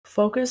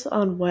Focus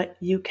on what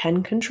you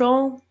can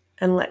control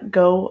and let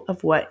go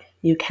of what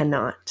you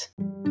cannot.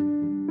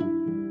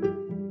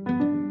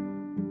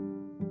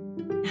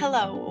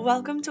 Hello,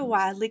 welcome to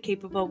Wildly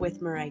Capable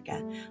with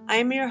Marika. I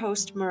am your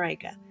host,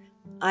 Marika.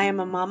 I am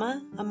a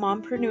mama, a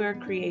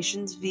mompreneur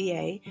creations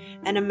VA,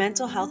 and a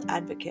mental health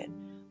advocate.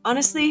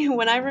 Honestly,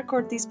 when I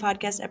record these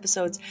podcast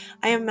episodes,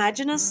 I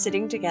imagine us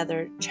sitting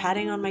together,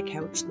 chatting on my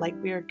couch like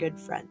we are good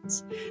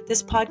friends.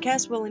 This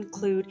podcast will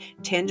include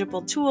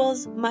tangible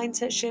tools,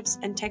 mindset shifts,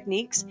 and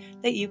techniques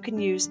that you can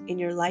use in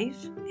your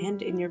life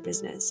and in your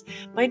business.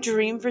 My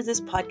dream for this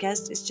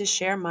podcast is to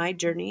share my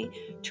journey,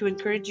 to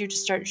encourage you to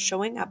start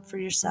showing up for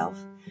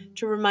yourself,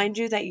 to remind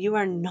you that you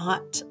are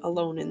not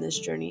alone in this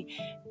journey,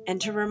 and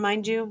to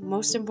remind you,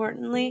 most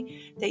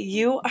importantly, that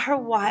you are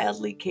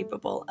wildly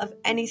capable of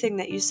anything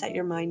that you set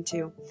your mind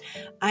to.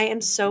 I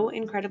am so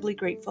incredibly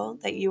grateful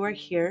that you are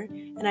here,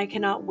 and I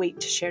cannot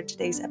wait to share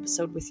today's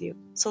episode with you.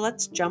 So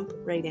let's jump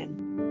right in.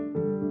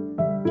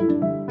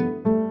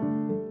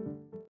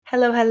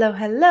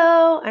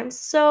 Hello. I'm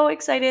so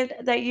excited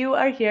that you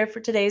are here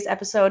for today's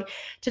episode.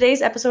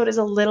 Today's episode is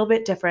a little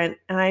bit different.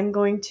 I'm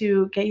going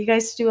to get you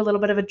guys to do a little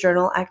bit of a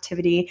journal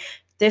activity.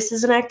 This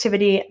is an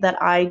activity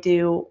that I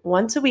do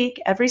once a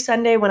week, every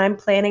Sunday when I'm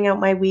planning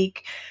out my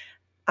week.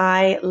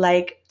 I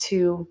like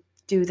to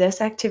do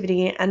this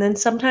activity, and then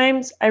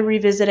sometimes I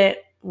revisit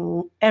it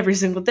every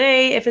single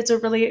day if it's a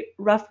really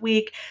rough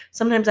week.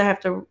 Sometimes I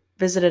have to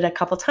visit it a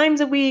couple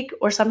times a week,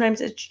 or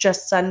sometimes it's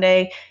just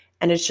Sunday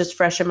and it's just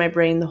fresh in my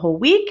brain the whole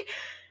week.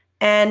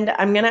 And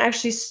I'm going to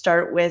actually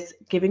start with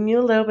giving you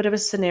a little bit of a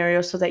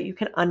scenario so that you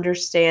can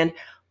understand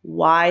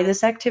why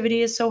this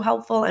activity is so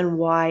helpful and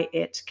why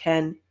it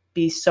can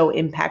be so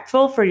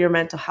impactful for your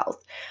mental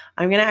health.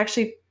 I'm going to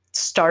actually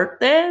start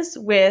this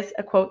with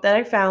a quote that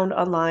I found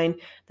online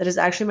that is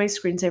actually my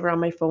screensaver on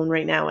my phone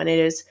right now. And it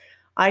is,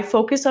 I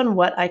focus on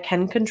what I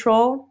can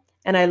control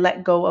and I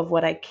let go of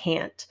what I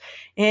can't.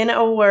 In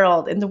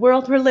the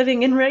world we're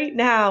living in right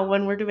now,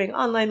 when we're doing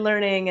online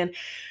learning, and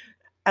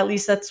at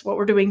least that's what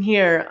we're doing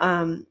here,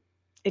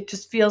 it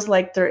just feels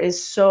like there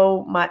is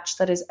so much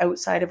that is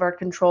outside of our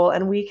control,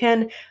 and we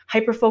can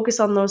hyper focus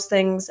on those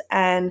things.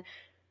 And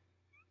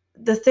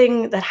the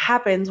thing that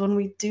happens when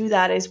we do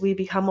that is we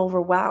become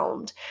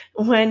overwhelmed.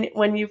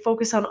 When you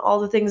focus on all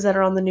the things that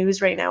are on the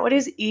news right now, it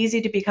is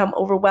easy to become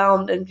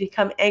overwhelmed and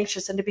become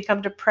anxious and to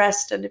become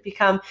depressed and to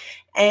become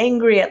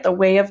angry at the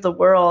way of the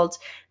world.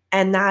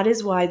 And that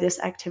is why this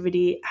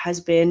activity has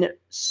been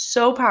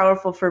so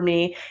powerful for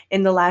me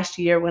in the last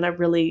year, when I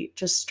really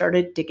just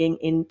started digging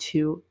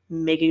into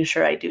making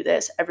sure I do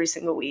this every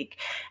single week.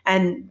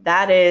 And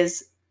that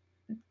is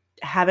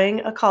having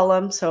a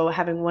column, so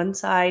having one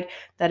side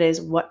that is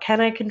what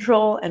can I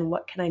control and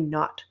what can I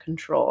not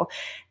control.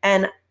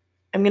 And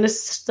I'm going to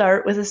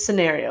start with a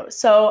scenario.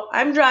 So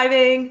I'm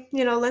driving,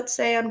 let's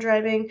say I'm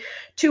driving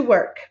to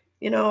work.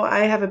 I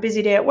have a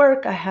busy day at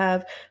work. I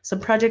have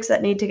some projects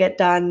that need to get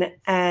done,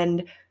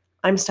 and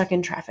I'm stuck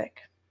in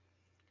traffic.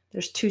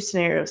 There's two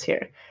scenarios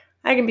here.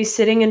 I can be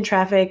sitting in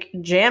traffic,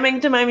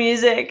 jamming to my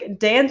music,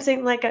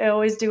 dancing like I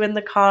always do in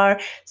the car,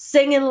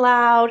 singing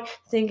loud,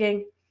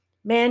 thinking,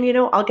 man,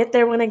 I'll get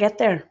there when I get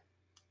there.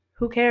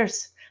 Who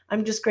cares?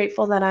 I'm just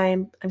grateful that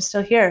I'm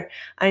still here.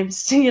 I'm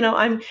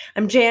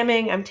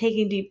jamming, I'm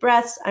taking deep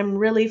breaths. I'm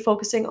really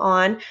focusing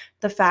on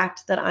the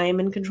fact that I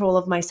am in control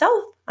of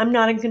myself. I'm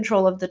not in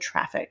control of the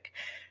traffic.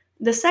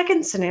 The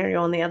second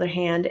scenario, on the other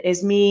hand,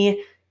 is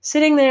me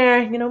sitting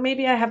there,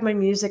 maybe I have my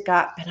music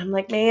up and I'm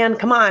like, man,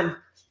 come on,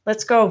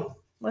 let's go.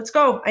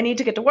 I need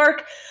to get to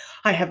work.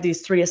 I have these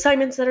 3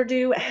 assignments that are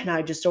due, and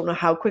I just don't know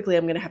how quickly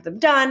I'm going to have them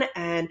done.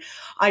 And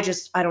I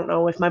don't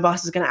know if my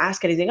boss is going to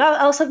ask anything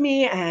else of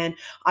me. And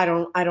I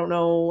don't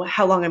know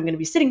how long I'm going to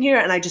be sitting here,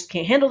 and I just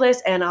can't handle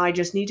this. And I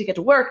just need to get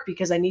to work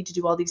because I need to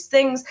do all these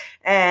things,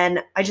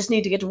 and I just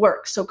need to get to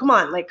work. So come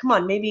on.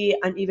 Maybe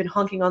I'm even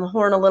honking on the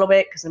horn a little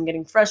bit because I'm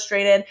getting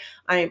frustrated.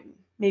 I'm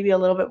maybe a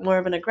little bit more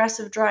of an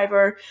aggressive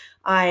driver.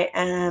 I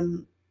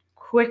am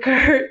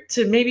quicker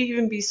to maybe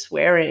even be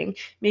swearing,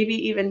 maybe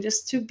even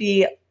just to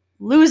be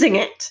losing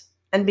it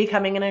and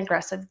becoming an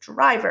aggressive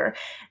driver.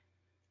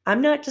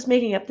 I'm not just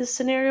making up this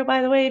scenario,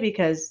 by the way,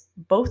 because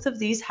both of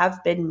these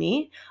have been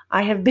me.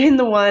 I have been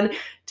the one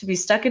to be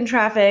stuck in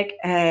traffic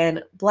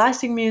and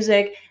blasting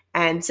music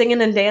and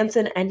singing and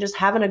dancing and just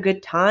having a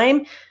good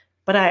time.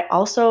 But I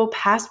also,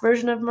 past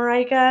version of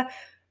Marika,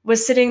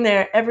 was sitting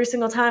there every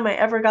single time I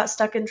ever got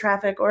stuck in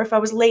traffic, or if I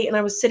was late and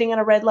I was sitting at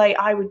a red light,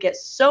 I would get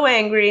so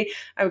angry.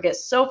 I would get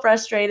so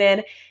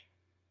frustrated.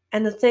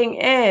 And the thing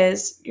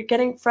is, you're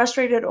getting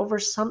frustrated over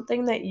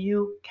something that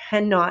you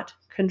cannot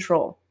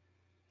control.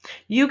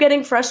 You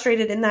getting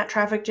frustrated in that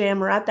traffic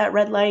jam or at that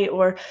red light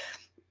or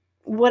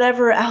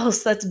whatever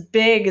else that's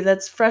big,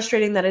 that's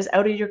frustrating, that is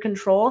out of your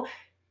control,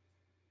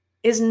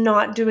 is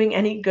not doing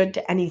any good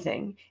to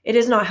anything. It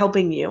is not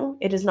helping you.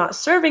 It is not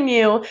serving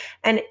you.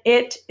 And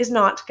it is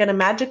not going to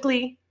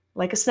magically,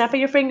 like a snap of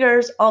your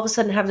fingers, all of a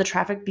sudden have the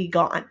traffic be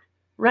gone,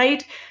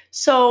 right?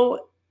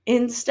 So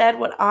instead,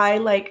 what I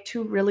like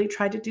to really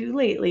try to do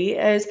lately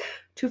is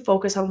to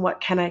focus on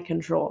what can I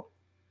control.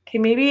 Okay,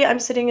 maybe I'm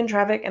sitting in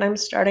traffic and I'm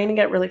starting to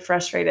get really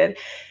frustrated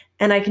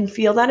and I can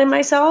feel that in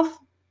myself.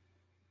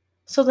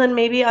 So then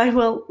maybe I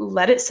will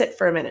let it sit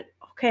for a minute.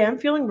 Okay, I'm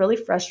feeling really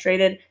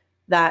frustrated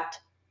that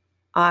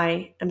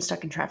I am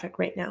stuck in traffic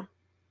right now.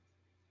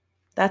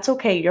 That's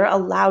okay. You're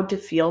allowed to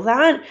feel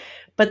that.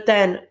 But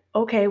then,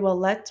 okay, well,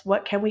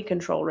 what can we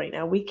control right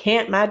now? We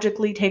can't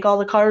magically take all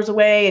the cars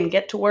away and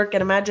get to work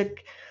in a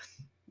magic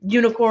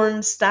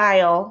unicorn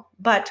style,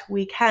 but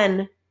we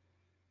can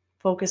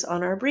focus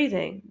on our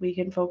breathing. We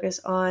can focus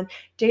on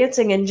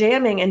dancing and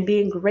jamming and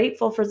being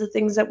grateful for the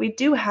things that we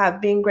do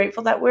have, being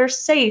grateful that we're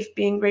safe,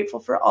 being grateful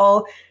for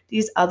all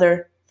these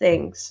other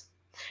things.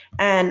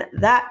 And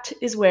that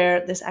is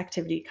where this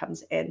activity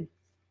comes in.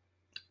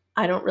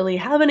 I don't really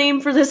have a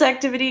name for this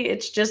activity.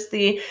 It's just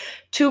the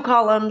two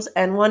columns,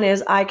 and one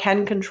is I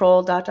can control ...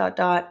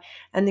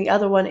 and the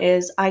other one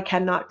is I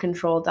cannot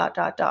control ...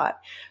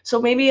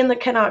 So maybe in the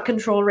cannot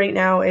control right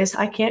now is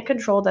I can't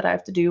control that I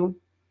have to do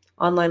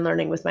online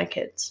learning with my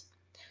kids.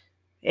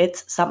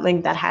 It's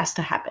something that has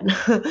to happen,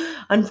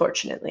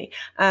 unfortunately.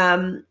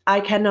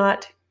 I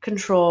cannot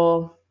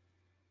control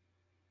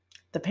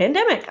the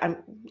pandemic.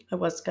 I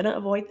was going to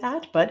avoid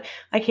that, but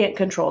I can't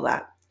control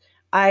that.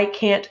 I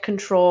can't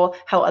control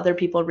how other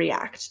people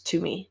react to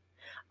me.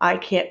 I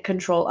can't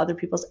control other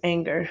people's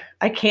anger.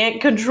 I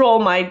can't control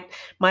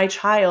my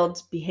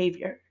child's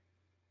behavior.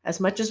 As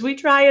much as we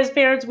try as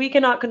parents, we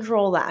cannot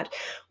control that.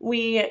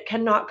 We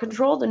cannot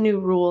control the new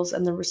rules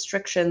and the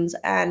restrictions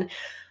and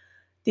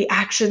the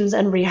actions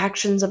and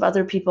reactions of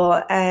other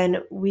people.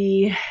 And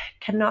we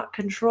cannot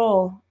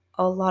control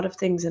a lot of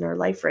things in our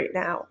life right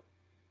now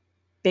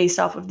based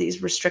off of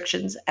these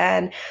restrictions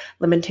and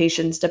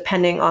limitations,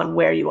 depending on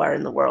where you are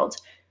in the world.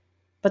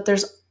 But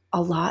there's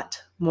a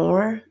lot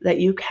more that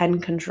you can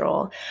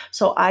control.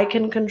 So I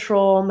can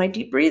control my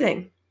deep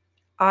breathing.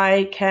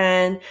 I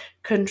can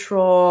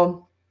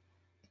control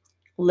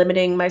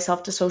limiting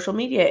myself to social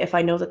media if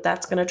I know that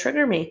that's going to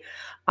trigger me.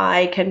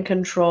 I can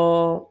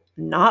control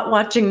not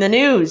watching the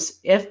news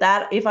if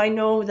I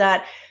know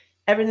that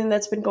everything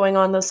that's been going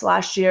on this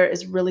last year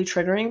is really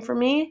triggering for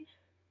me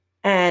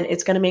and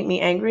it's going to make me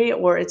angry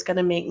or it's going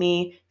to make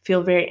me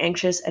feel very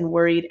anxious and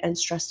worried and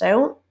stressed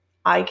out.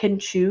 I can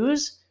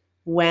choose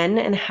when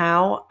and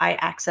how I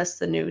access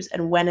the news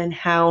and when and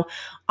how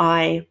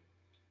I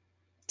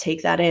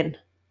take that in.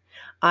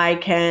 I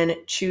can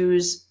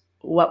choose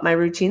what my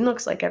routine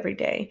looks like every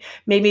day.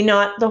 Maybe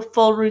not the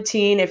full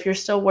routine if you're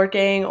still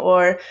working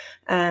or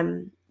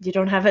you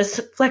don't have as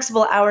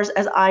flexible hours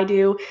as I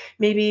do.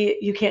 Maybe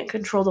you can't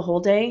control the whole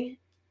day,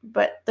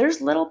 but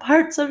there's little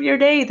parts of your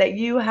day that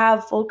you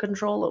have full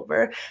control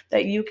over,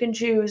 that you can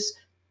choose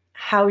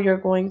how you're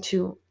going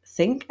to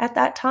think at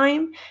that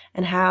time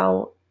and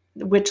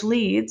which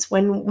leads,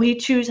 when we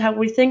choose how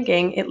we're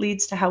thinking, it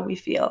leads to how we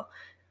feel,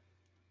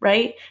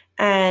 right?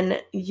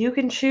 And you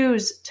can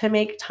choose to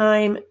make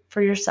time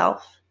for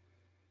yourself,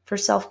 for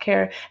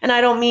self-care. And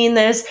I don't mean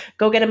this,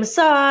 go get a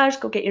massage,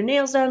 go get your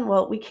nails done.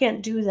 Well, we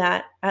can't do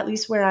that, at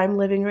least where I'm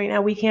living right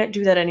now. We can't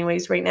do that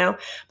anyways right now.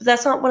 But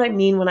that's not what I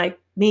mean when I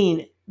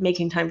mean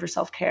making time for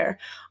self-care.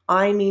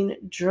 I mean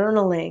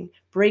journaling,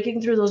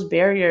 breaking through those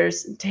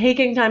barriers,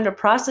 taking time to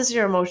process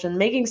your emotions,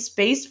 making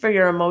space for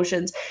your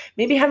emotions,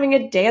 maybe having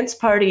a dance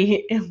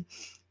party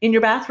in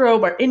your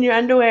bathrobe or in your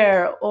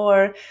underwear,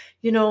 or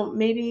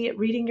maybe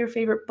reading your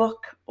favorite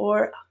book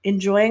or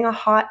enjoying a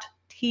hot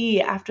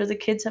tea after the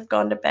kids have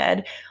gone to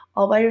bed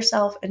all by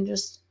yourself and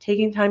just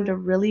taking time to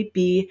really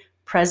be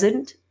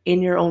present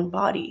in your own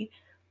body.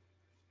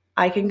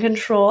 I can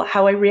control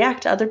how I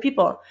react to other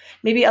people.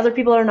 Maybe other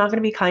people are not going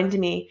to be kind to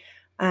me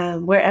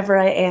wherever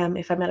I am.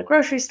 If I'm at a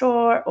grocery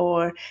store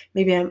or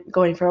maybe I'm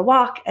going for a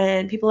walk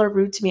and people are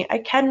rude to me, I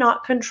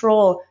cannot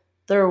control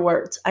their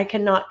words. I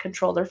cannot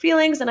control their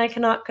feelings and I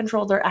cannot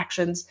control their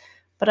actions,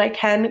 but I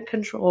can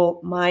control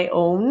my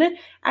own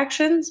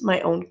actions,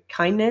 my own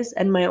kindness,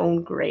 and my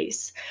own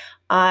grace.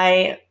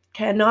 I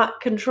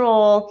cannot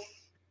control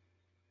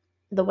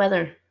the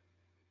weather,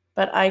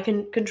 but I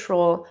can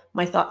control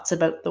my thoughts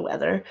about the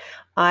weather.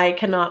 I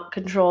cannot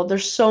control,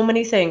 there's so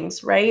many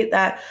things, right?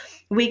 That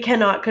we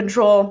cannot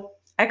control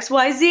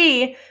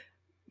XYZ,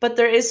 but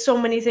there is so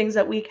many things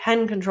that we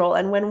can control.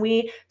 And when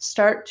we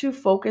start to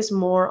focus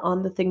more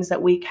on the things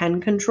that we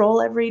can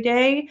control every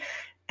day,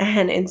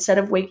 and instead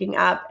of waking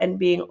up and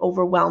being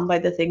overwhelmed by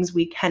the things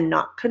we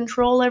cannot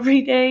control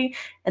every day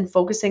and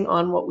focusing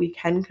on what we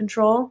can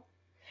control,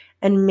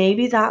 and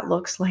maybe that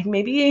looks like,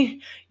 maybe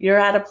you're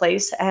at a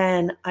place,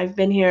 and I've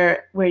been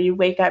here, where you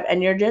wake up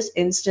and you're just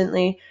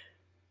instantly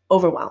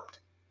overwhelmed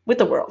with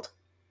the world,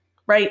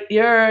 right?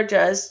 You're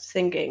just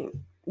thinking,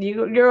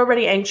 you're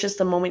already anxious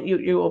the moment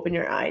you open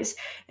your eyes,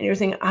 and you're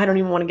thinking, I don't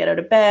even want to get out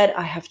of bed.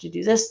 I have to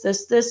do this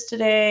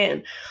today.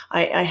 And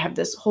I have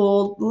this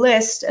whole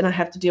list, and I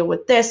have to deal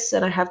with this,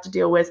 and I have to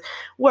deal with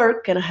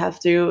work, and I have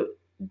to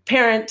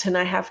parent, and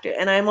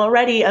and I'm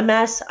already a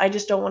mess. I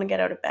just don't want to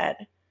get out of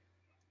bed.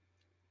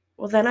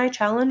 Well, then I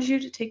challenge you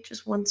to take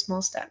just one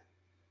small step.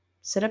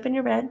 Sit up in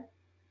your bed,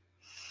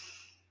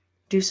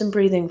 do some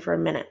breathing for a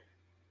minute.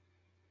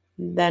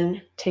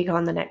 then take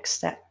on the next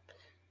step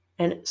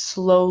and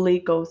slowly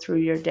go through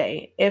your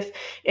day. If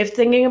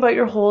thinking about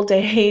your whole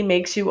day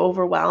makes you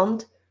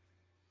overwhelmed,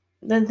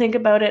 then think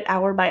about it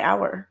hour by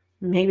hour.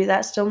 Maybe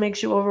that still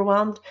makes you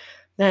overwhelmed.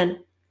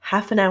 Then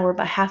half an hour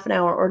by half an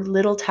hour, or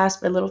little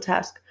task by little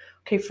task.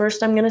 Okay,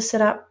 first I'm going to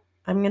sit up.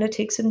 I'm going to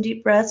take some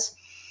deep breaths.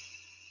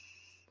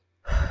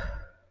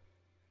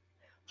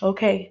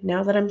 Okay,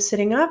 now that I'm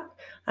sitting up,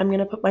 I'm going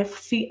to put my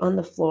feet on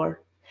the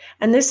floor.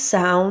 And this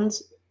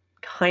sounds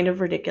kind of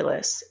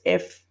ridiculous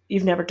if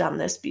you've never done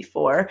this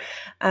before,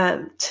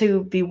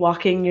 to be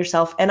walking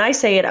yourself. And I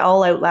say it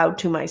all out loud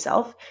to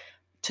myself,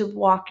 to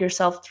walk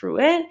yourself through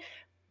it.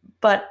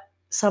 But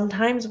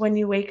sometimes when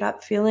you wake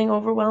up feeling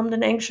overwhelmed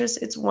and anxious,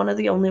 it's one of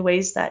the only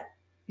ways that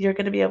you're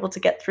going to be able to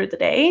get through the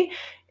day,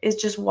 is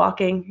just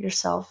walking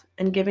yourself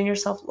and giving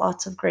yourself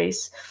lots of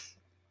grace.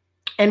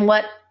 And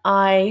what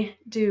I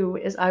do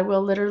is I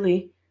will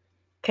literally,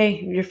 okay,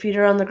 your feet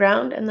are on the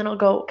ground, and then I'll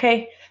go,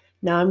 okay,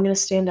 now I'm going to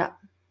stand up.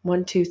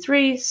 1, 2,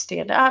 3,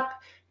 stand up.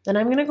 Then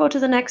I'm going to go to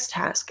the next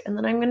task, and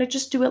then I'm going to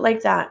just do it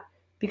like that.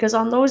 Because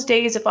on those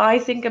days, if I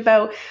think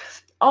about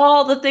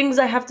all the things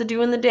I have to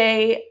do in the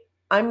day,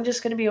 I'm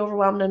just going to be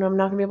overwhelmed and I'm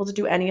not going to be able to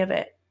do any of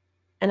it.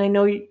 And I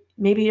know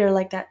maybe you're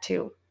like that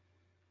too.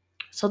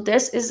 So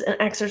this is an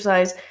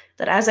exercise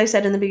that, as I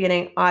said in the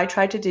beginning, I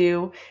try to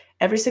do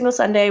every single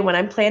Sunday when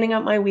I'm planning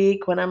out my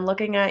week, when I'm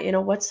looking at,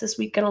 what's this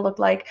week going to look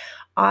like?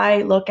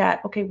 I look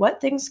at, okay,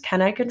 what things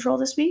can I control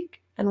this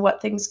week and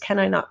what things can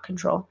I not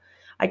control?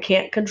 I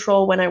can't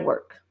control when I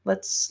work.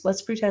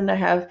 Let's pretend I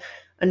have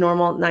a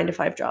normal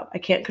 9-to-5 job. I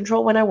can't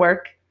control when I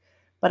work,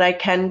 but I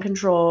can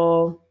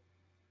control,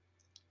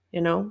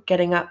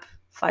 getting up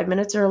 5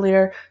 minutes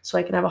earlier so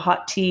I can have a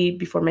hot tea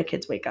before my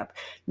kids wake up.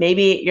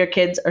 Maybe your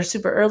kids are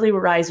super early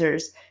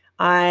risers.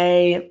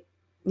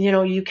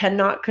 You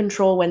cannot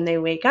control when they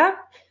wake up,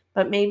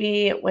 but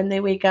maybe when they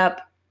wake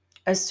up,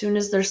 as soon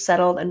as they're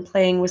settled and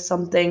playing with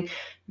something,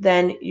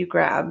 then you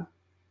grab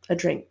a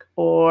drink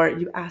or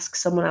you ask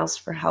someone else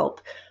for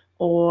help,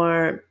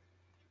 or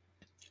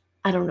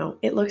I don't know.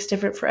 It looks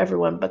different for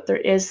everyone, but there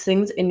is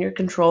things in your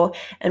control.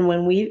 And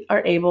when we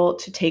are able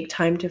to take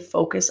time to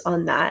focus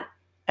on that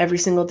every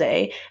single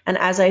day, and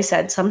as I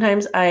said,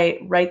 sometimes I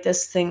write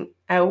this thing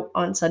out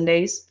on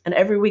Sundays, and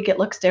every week it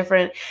looks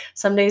different.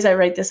 Some days I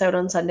write this out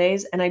on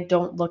Sundays and I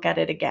don't look at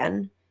it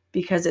again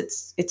because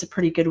it's a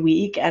pretty good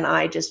week and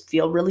I just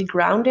feel really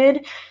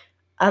grounded.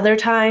 Other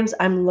times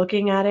I'm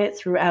looking at it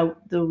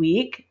throughout the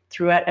week,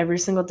 throughout every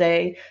single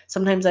day.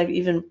 Sometimes I've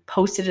even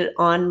posted it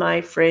on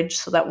my fridge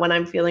so that when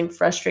I'm feeling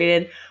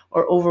frustrated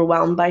or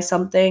overwhelmed by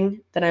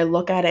something, then I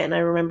look at it and I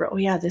remember, oh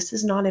yeah, this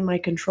is not in my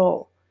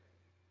control.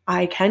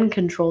 I can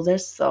control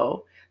this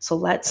though. So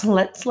let's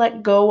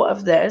let go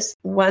of this.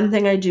 One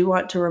thing I do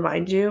want to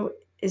remind you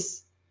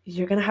is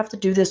you're going to have to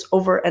do this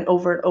over and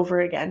over and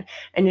over again.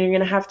 And you're going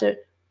to have to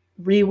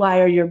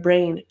rewire your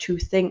brain to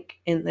think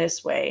in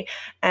this way.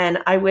 And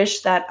I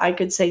wish that I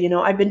could say,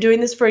 I've been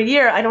doing this for a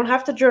year. I don't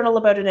have to journal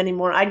about it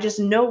anymore. I just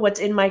know what's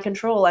in my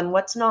control and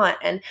what's not.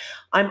 And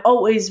I'm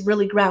always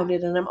really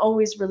grounded and I'm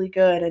always really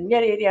good. And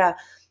yeah.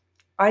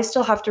 I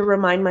still have to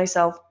remind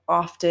myself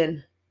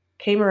often,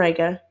 okay,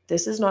 Marika,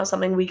 this is not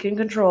something we can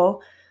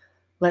control.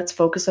 Let's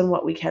focus on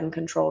what we can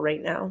control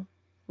right now.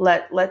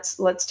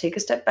 Let's take a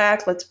step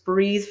back. Let's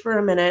breathe for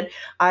a minute.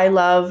 I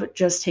love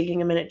just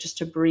taking a minute just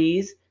to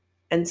breathe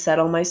and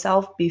settle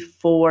myself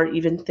before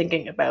even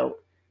thinking about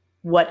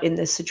what in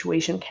this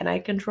situation can I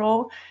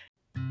control.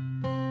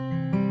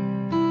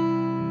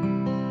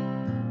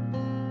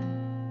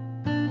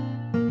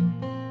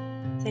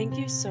 Thank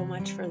you so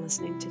much for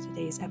listening to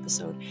today's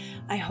episode.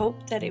 I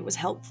hope that it was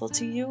helpful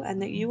to you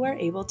and that you are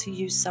able to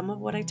use some of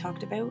what I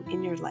talked about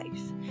in your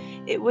life.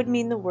 It would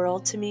mean the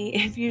world to me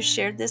if you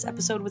shared this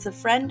episode with a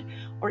friend,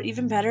 or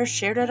even better,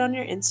 shared it on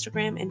your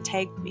Instagram and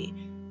tagged me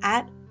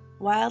at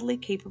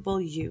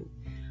WildlyCapableYou.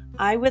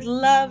 I would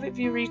love if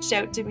you reached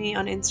out to me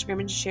on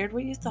Instagram and shared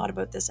what you thought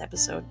about this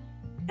episode.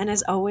 And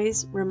as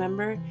always,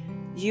 remember,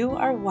 you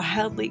are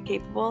wildly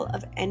capable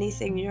of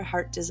anything your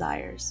heart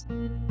desires.